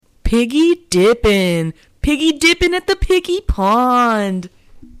Piggy dipping. Piggy dipping at the piggy pond.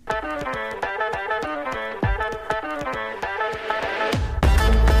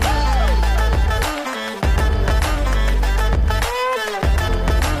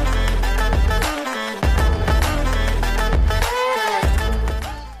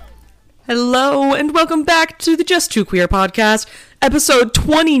 Hello and welcome back to the Just Too Queer podcast, episode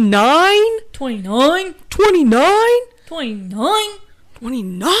 29? 29? 29? 29?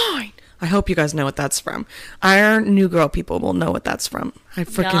 29. I hope you guys know what that's from. Our New Girl people will know what that's from. I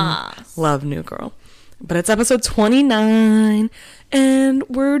freaking love New Girl. But it's episode 29, and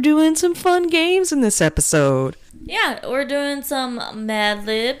we're doing some fun games in this episode. Yeah, we're doing some Mad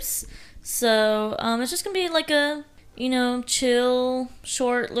Libs. So, it's just gonna be like a, chill,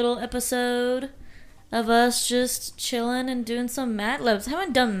 short little episode of us just chilling and doing some Mad Libs. I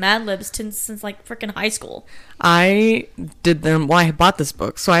haven't done Mad Libs since like freaking high school. I did them, well, I bought this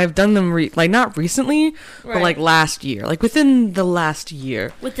book, so I have done them, not recently, but like last year. Like within the last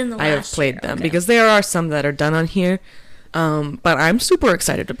year. I have played them, okay. Because there are some that are done on here. But I'm super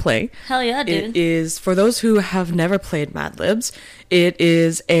excited to play. Hell yeah, dude. It is, for those who have never played Mad Libs, it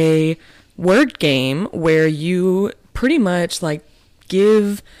is a word game where you pretty much like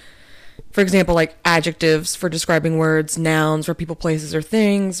give, for example, like adjectives for describing words, nouns for people, places, or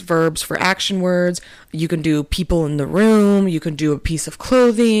things, verbs for action words. You can do people in the room. You can do a piece of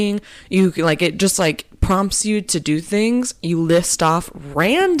clothing. You can, like, it just like prompts you to do things. You list off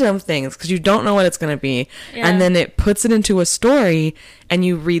random things because you don't know what it's going to be. Yeah. And then it puts it into a story and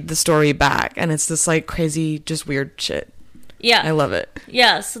you read the story back. And it's this like crazy, just weird shit. Yeah. I love it.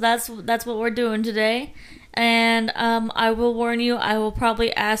 Yeah. So that's what we're doing today. And I will warn you, I will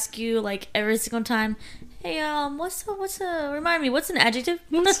probably ask you like every single time, hey, remind me, what's an adjective?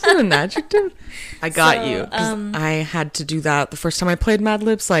 What's an adjective? I got you. 'Cause I had to do that the first time I played Mad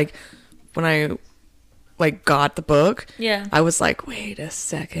Libs, like when I like got the book. Yeah. I was like, wait a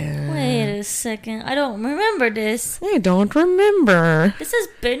second. I don't remember this. I don't remember. This has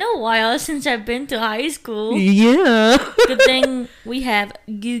been a while since I've been to high school. Yeah. Good thing we have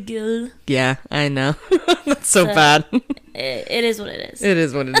Google. Yeah, I know. That's so bad. It is what it is. It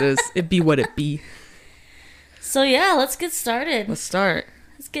is what it is. It be what it be. So yeah, let's get started. Let's start.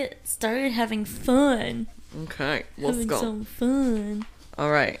 Let's get started having fun. Okay, let's go. Having some fun. All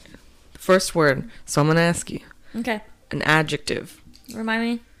right. First word. So I'm going to ask you. Okay. An adjective. Remind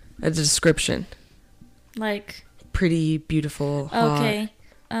me. A description. Like. Pretty, beautiful, hot. Okay.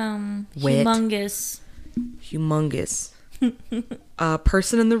 Wet. Humongous.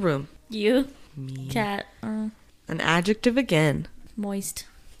 Person in the room. You. Me. Cat. An adjective again. Moist.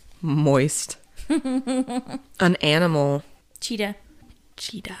 An animal. Cheetah.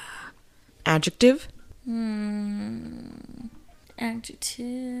 Adjective.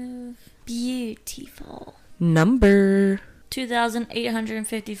 Adjective. Beautiful. Number.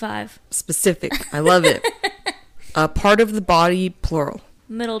 2,855. Specific. I love it. A part of the body, plural.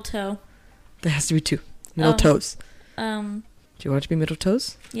 Middle toe. There has to be two. Middle toes. Do you want it to be middle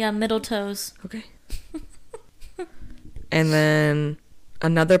toes? Yeah, middle toes. Okay. And then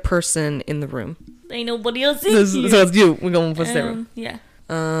another person in the room. Ain't nobody else in here. So it's you. We're going for Sarah. Yeah.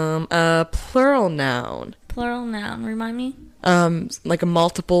 A plural noun. Plural noun. Remind me. Like a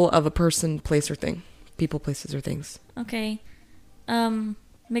multiple of a person, place, or thing. People, places, or things. Okay.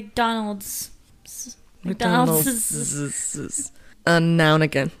 McDonald's. A noun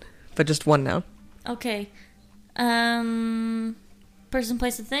again, but just one noun. Okay. Person,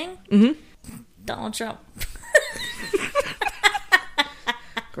 place, or thing? Mm-hmm. Donald Trump.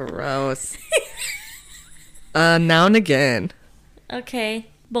 Gross. Noun again. Okay.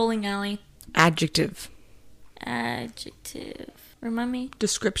 Bowling alley. Adjective. Remind me?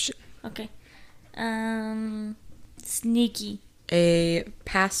 Description. Okay. Sneaky. A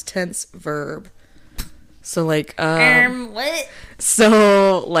past tense verb. So like what?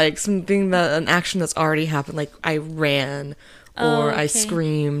 So like something an action that's already happened, like I ran or I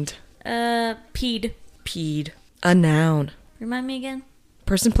screamed. Peed. A noun. Remind me again?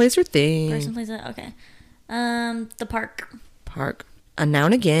 Person, place, or thing. Person, place, okay. The park. A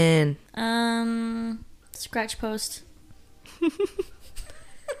noun again. Scratch post.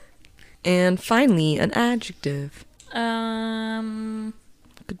 And finally, an adjective. A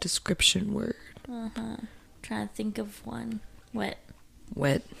description word. Trying to think of one. Wet.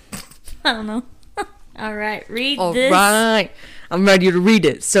 I don't know. All right, read All this. All right. I'm ready to read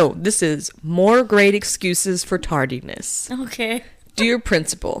it. So, this is more great excuses for tardiness. Okay. Dear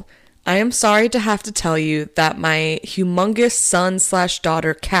principal, I am sorry to have to tell you that my humongous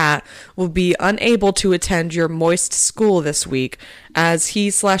son/daughter cat will be unable to attend your moist school this week as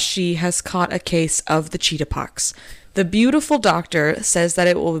he/she has caught a case of the cheetah pox. The beautiful doctor says that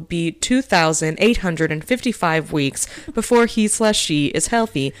it will be 2,855 weeks before he/she is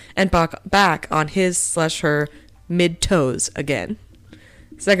healthy and back on his/her mid-toes again.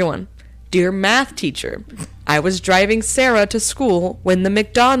 Second one. Dear math teacher, I was driving Sarah to school when the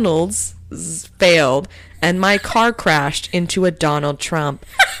McDonald's failed and my car crashed into a Donald Trump.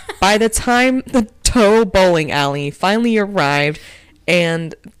 By the time the tow bowling alley finally arrived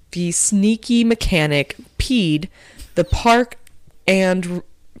and the sneaky mechanic peed the park and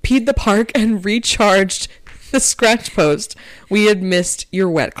recharged the scratch post, we had missed your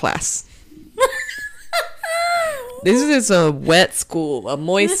wet class. This is a wet school, a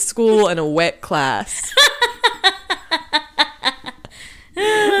moist school, and a wet class.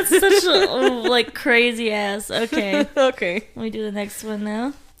 That's such a, crazy ass. Okay. Okay. Let me do the next one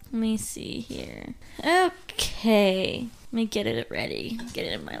now. Let me see here. Okay. Let me get it ready. Get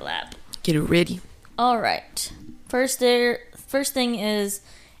it in my lap. Get it ready. All right. First thing is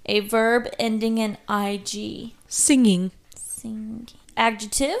a verb ending in ing. Singing. Sing.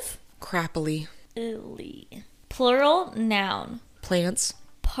 Adjective. Crappily. Illy. Plural noun. Plants.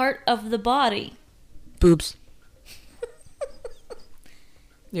 Part of the body. Boobs.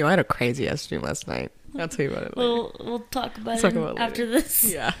 I had a crazy ass dream last night. I'll tell you about it later. We'll talk about it after this.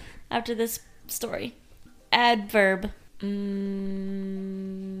 Yeah. After this story. Adverb.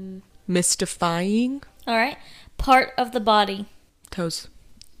 Mystifying. All right. Part of the body. Toes.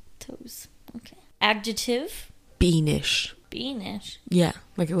 Toes. Okay. Adjective. Beanish. Beanish. Yeah,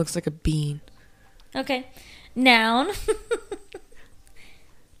 like it looks like a bean. Okay. Noun.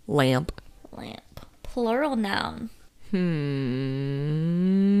 Lamp. Lamp. Plural noun.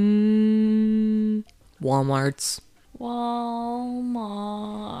 Walmarts.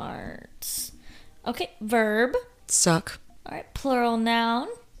 Walmarts. Okay. Verb. Suck. All right. Plural noun.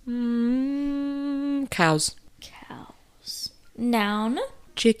 Cows. Cows. Noun.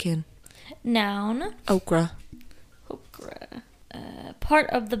 Chicken. Noun. Okra. Okra. Part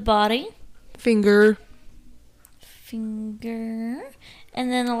of the body. Finger. Finger. And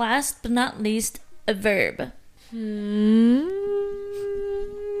then the last but not least, a verb. I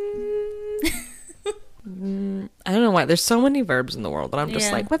don't know why. There's so many verbs in the world that I'm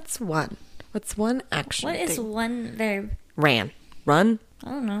just like, what's one? What's one action What is thing? one verb? Ran. Run? I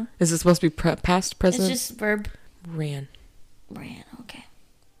don't know. Is it supposed to be past, present? It's just verb. Ran. Ran, okay.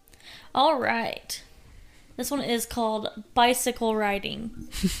 All right. This one is called bicycle riding.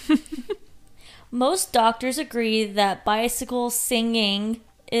 Most doctors agree that bicycle singing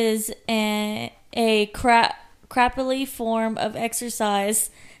is a crappily form of exercise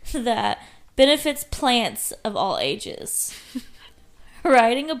that benefits plants of all ages.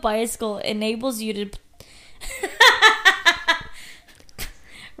 Riding a bicycle enables you to...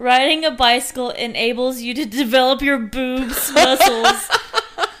 Riding a bicycle enables you to develop your boobs muscles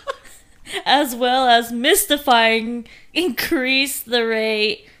as well as mystifying increase the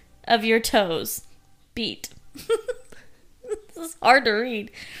rate of your toes. Beat. This is hard to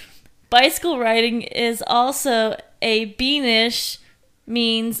read. Bicycle riding is also a beanish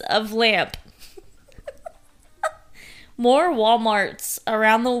means of lamp. More Walmarts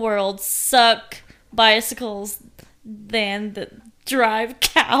around the world suck bicycles than drive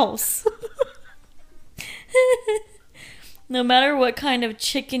cows. No matter what kind of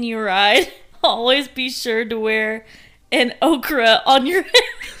chicken you ride, always be sure to wear an okra on your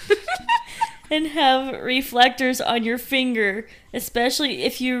head and have reflectors on your finger, especially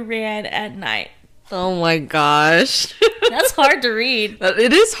if you ran at night. Oh my gosh. That's hard to read.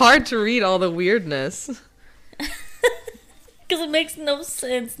 It is hard to read all the weirdness. Because it makes no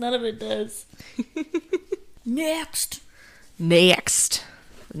sense. None of it does. Next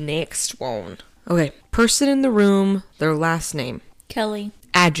one. Okay. Person in the room, their last name. Kelly.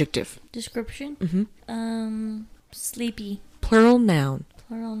 Adjective. Description? Sleepy. Plural noun.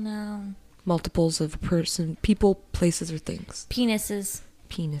 Plural noun. Multiples of a person, people, places, or things. Penises.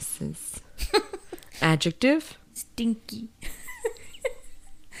 Adjective. Stinky.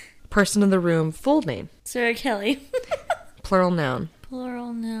 Person in the room, full name. Sarah Kelly. Plural noun.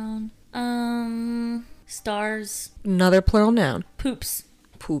 Plural noun. Stars. Another plural noun. Poops.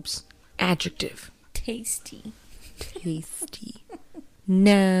 Adjective. Tasty.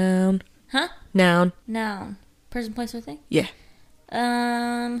 Noun. Huh? Noun. Person, place, or thing? Yeah.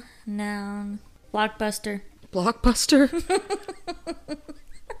 Noun. Blockbuster. Blockbuster?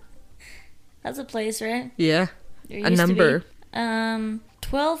 That's a place, right? Yeah. There A used to number. be.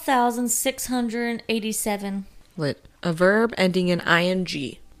 12,687. Lit. A verb ending in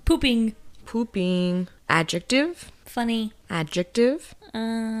ing. Pooping. Pooping. Adjective. Funny. Adjective.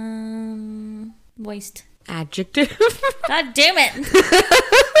 Waste. Adjective. God damn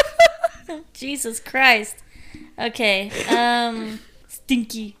it. Jesus Christ. Okay.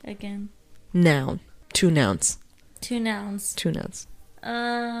 Stinky again. Noun. Two nouns. Two nouns. Two nouns.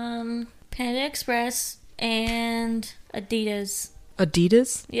 Panda Express and Adidas.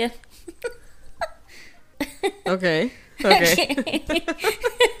 Adidas? Yeah. Okay. Okay.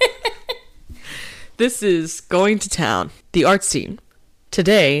 This is Going to Town, the art scene.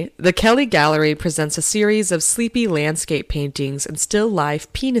 Today, the Kelly Gallery presents a series of sleepy landscape paintings and still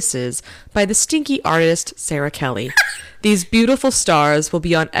life penises by the stinky artist Sarah Kelly. These beautiful stars will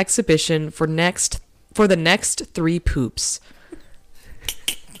be on exhibition for the next 3 poops.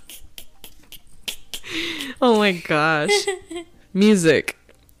 Oh my gosh. Music.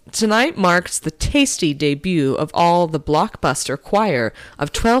 Tonight marks the tasty debut of all the blockbuster choir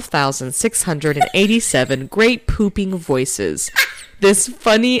of 12,687 great pooping voices. This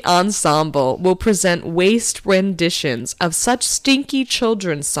funny ensemble will present waste renditions of such stinky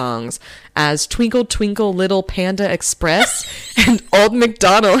children's songs as Twinkle Twinkle Little Panda Express and Old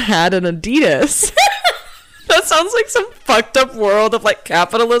MacDonald Had an Adidas. That sounds like some fucked up world of like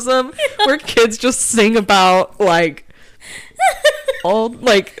capitalism where kids just sing about like old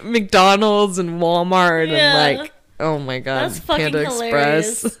like McDonald's and Walmart and like, oh my god, that's fucking Panda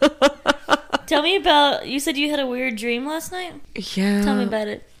hilarious. Express. Tell me about, you said you had a weird dream last night? Yeah. Tell me about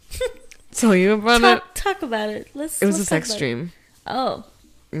it. Tell you about it? Talk about it. It was a sex dream. Oh.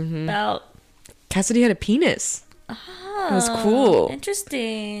 Mm-hmm. About? Cassidy had a penis. Oh. It was cool.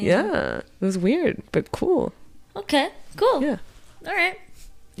 Interesting. Yeah. It was weird, but cool. Okay. Cool. Yeah. All right.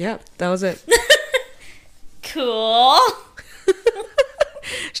 Yeah, that was it. Cool.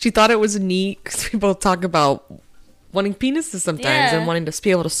 She thought it was neat because we both talk about wanting penises sometimes and wanting to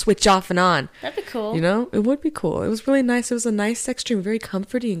be able to switch off and on. That'd be cool. You know, it would be cool. It was really nice. It was a nice sex dream, very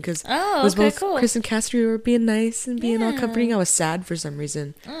comforting because it was both cool. Chris and Cassidy were being nice and being all comforting. I was sad for some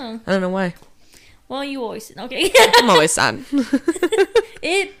reason. I don't know why. Well, you always okay. I'm always sad.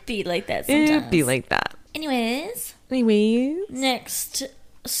 It'd be like that sometimes. It'd be like that. Anyways, next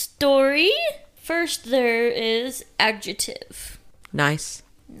story. First, there is adjective. Nice.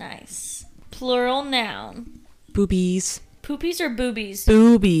 Plural noun. Boobies. Poopies or boobies?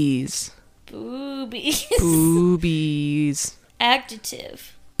 Boobies. Boobies.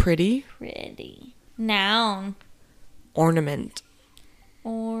 Adjective. Pretty. Noun. Ornament.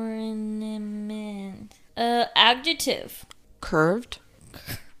 Adjective. Curved.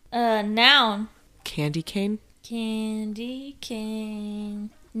 Noun. Candy cane.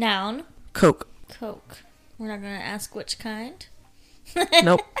 Noun. Coke. We're not going to ask which kind.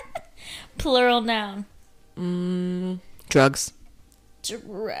 Nope. Plural noun. Drugs.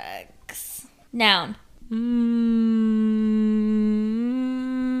 Noun.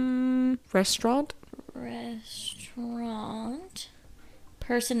 Restaurant.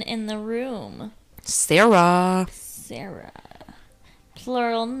 Person in the room. Sarah.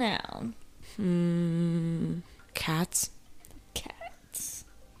 Plural noun. Cats.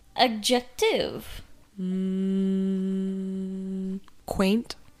 Adjective.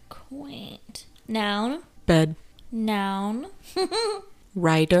 Quaint. Noun. Bed. Noun.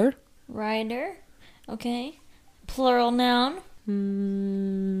 Rider. Okay. Plural noun.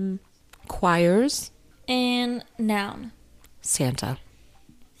 Choirs. And noun. Santa.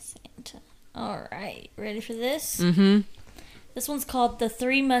 All right. Ready for this? Mm-hmm. This one's called The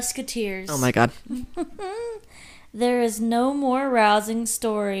Three Musketeers. Oh my god. There is no more rousing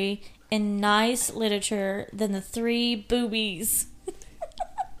story in nice literature than The Three Boobies.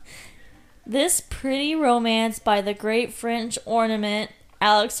 This pretty romance by the great French ornament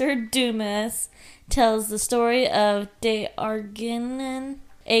Alexander Dumas tells the story of D'Argennan,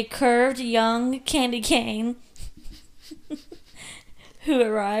 a curved young candy cane who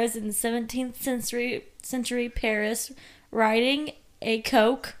arrives in 17th century Paris riding a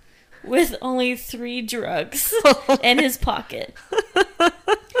Coke with only 3 drugs in his pocket.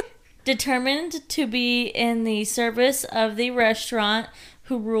 Determined to be in the service of the restaurant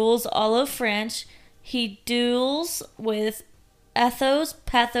who rules all of France, he duels with Athos,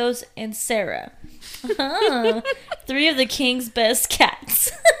 Pathos, and Sarah. 3 of the king's best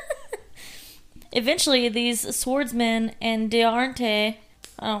cats. Eventually, these swordsmen and D'Arente,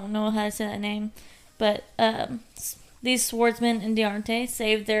 I don't know how to say that name, but these swordsmen and D'Arente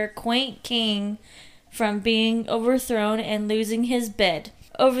saved their quaint king from being overthrown and losing his bed.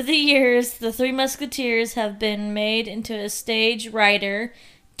 Over the years, the Three Musketeers have been made into a stage rider,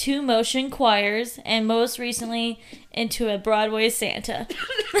 2 motion choirs, and most recently into a Broadway Santa.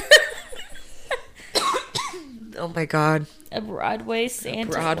 Oh my God. A Broadway Santa.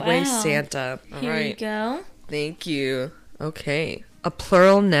 Broadway wow. Santa. All Here right. you go. Thank you. Okay. A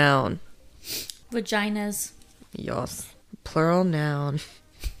plural noun. Vaginas. Yes. Plural noun.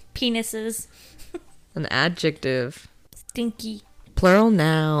 Penises. An adjective. Stinky. Plural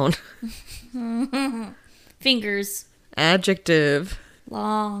noun. Fingers. Adjective.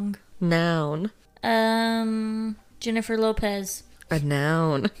 Long. Noun. Jennifer Lopez. A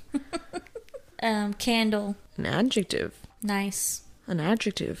noun. Candle. An adjective. Nice. An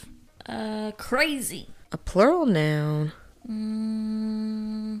adjective. Crazy. A plural noun.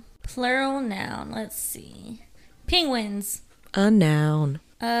 Plural noun. Let's see. Penguins. A noun.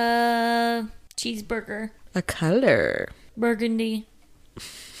 Cheeseburger. A color. Burgundy.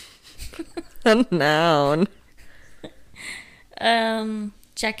 A noun.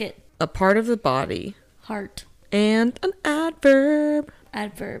 Jacket. A part of the body. Heart. And an adverb.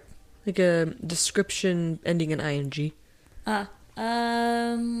 Adverb. Like a description ending in ing.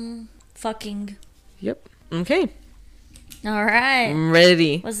 Fucking. Yep. Okay. All right. I'm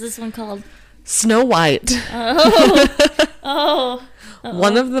ready. What's this one called? Snow White. Oh.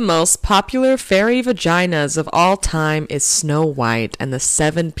 One of the most popular fairy vaginas of all time is Snow White and the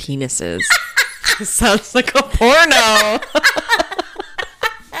 7 penises. Sounds like a porno.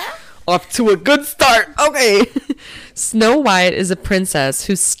 Off to a good start. Okay. Snow White is a princess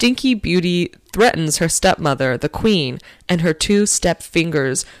whose stinky beauty threatens her stepmother, the queen, and her 2 step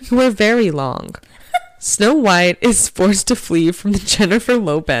fingers, who are very long. Snow White is forced to flee from the Jennifer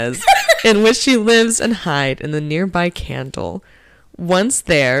Lopez, in which she lives and hides in the nearby candle. Once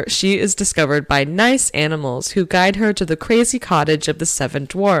there, she is discovered by nice animals who guide her to the crazy cottage of the 7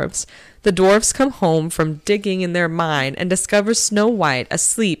 dwarves. The dwarves come home from digging in their mine and discover Snow White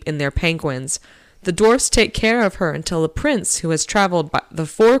asleep in their penguins. The dwarfs take care of her until a prince who has traveled by the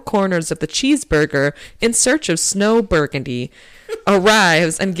 4 corners of the cheeseburger in search of snow burgundy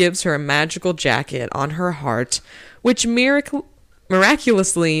arrives and gives her a magical jacket on her heart, which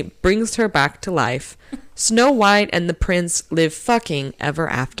miraculously brings her back to life. Snow White and the prince live fucking ever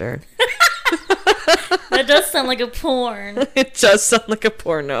after. That does sound like a porn. It does sound like a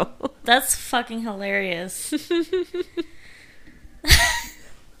porno. That's fucking hilarious.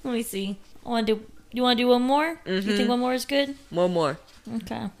 Let me see. You want to do one more? Mm-hmm. You think one more is good? One more.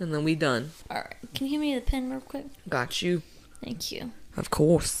 Okay. And then we done. All right. Can you give me the pen real quick? Got you. Thank you. Of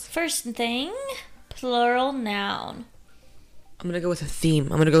course. First thing, plural noun. I'm going to go with a theme.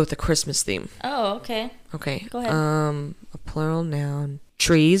 I'm going to go with the Christmas theme. Oh, okay. Okay. Go ahead. A plural noun.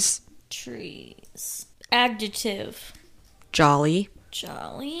 Trees. Trees. Adjective. Jolly.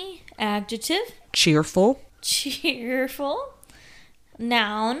 Jolly. Adjective. Cheerful. Cheerful.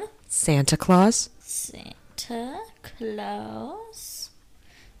 Noun. Santa Claus. Santa Claus.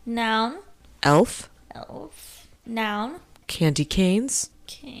 Noun. Elf. Elf. Noun. Candy canes.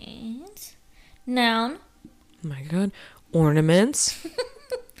 Canes. Noun. Oh my god. Ornaments.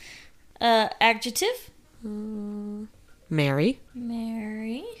 Adjective. Mary.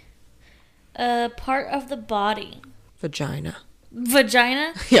 Mary. Part of the body. Vagina.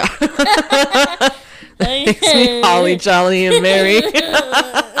 Vagina. Yeah. That makes me holly jolly and merry.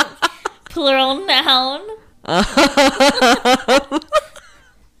 Plural noun.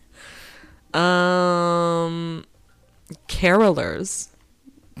 Carolers.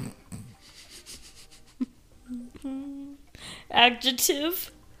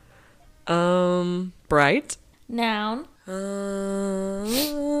 Adjective. Bright. Noun.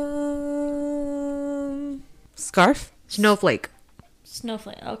 Scarf. Snowflake.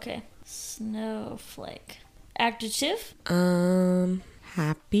 Snowflake. Okay. Snowflake. Adjective.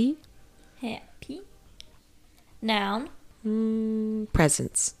 Happy. Happy. Noun.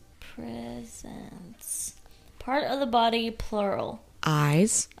 Presents. Presents. Part of the body, plural.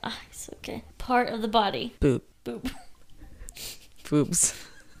 Eyes. Eyes, okay. Part of the body. Boob. Boob. Boobs.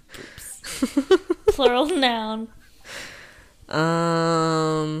 Plural noun.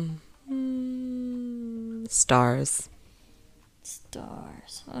 Stars.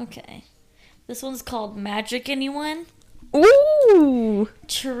 Stars. Okay. This one's called Magic Anyone? Ooh!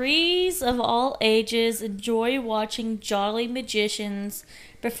 Trees of all ages enjoy watching jolly magicians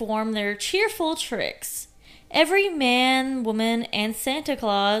perform their cheerful tricks. Every man, woman, and Santa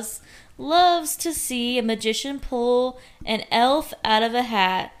Claus loves to see a magician pull an elf out of a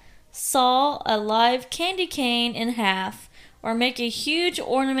hat, saw a live candy cane in half, or make a huge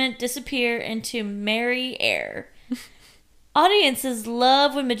ornament disappear into merry air. Audiences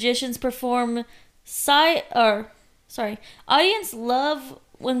love when magicians perform audience love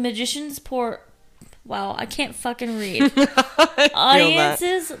when magicians pour. Wow, I can't fucking read.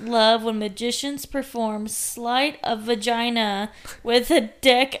 Audiences love when magicians perform sleight of vagina with a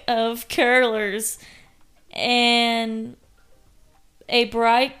deck of curlers and a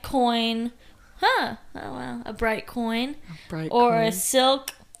bright coin. Huh. Oh, wow. A bright coin. A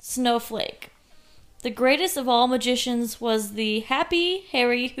silk snowflake. The greatest of all magicians was the Happy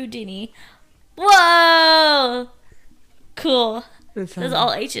Harry Houdini. Whoa! Cool. Those are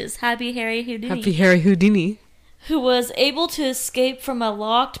all H's. Happy Harry Houdini. Happy Harry Houdini. Who was able to escape from a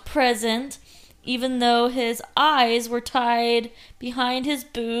locked present even though his eyes were tied behind his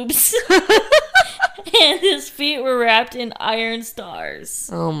boobs and his feet were wrapped in iron stars.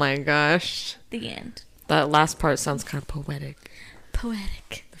 Oh my gosh. The end. That last part sounds kind of poetic.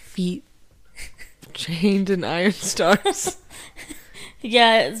 Poetic. The feet chained in iron stars.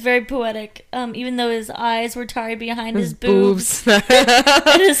 Yeah, it's very poetic. Even though his eyes were tied behind his boobs. and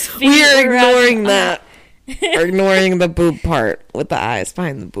his feet We're were ignoring that. We're ignoring the boob part with the eyes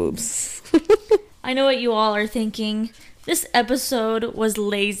behind the boobs. I know what you all are thinking. This episode was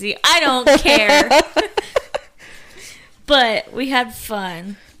lazy. I don't care. But we had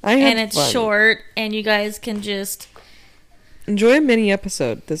fun. And it's short, and you guys can just enjoy a mini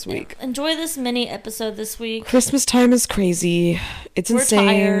episode this week. Enjoy this mini episode this week. Christmas time is crazy. It's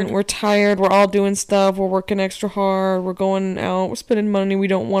insane. We're tired. We're all doing stuff. We're working extra hard. We're going out. We're spending money we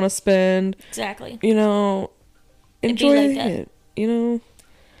don't want to spend. Exactly. You know, enjoy it. You know,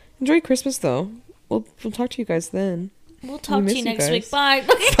 enjoy Christmas though. We'll talk to you guys then. We'll talk to you next week. Bye.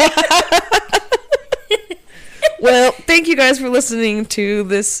 Well, thank you guys for listening to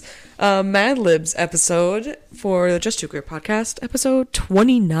this Mad Libs episode for the Just Too Queer podcast, episode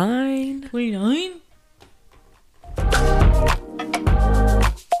 29. 29?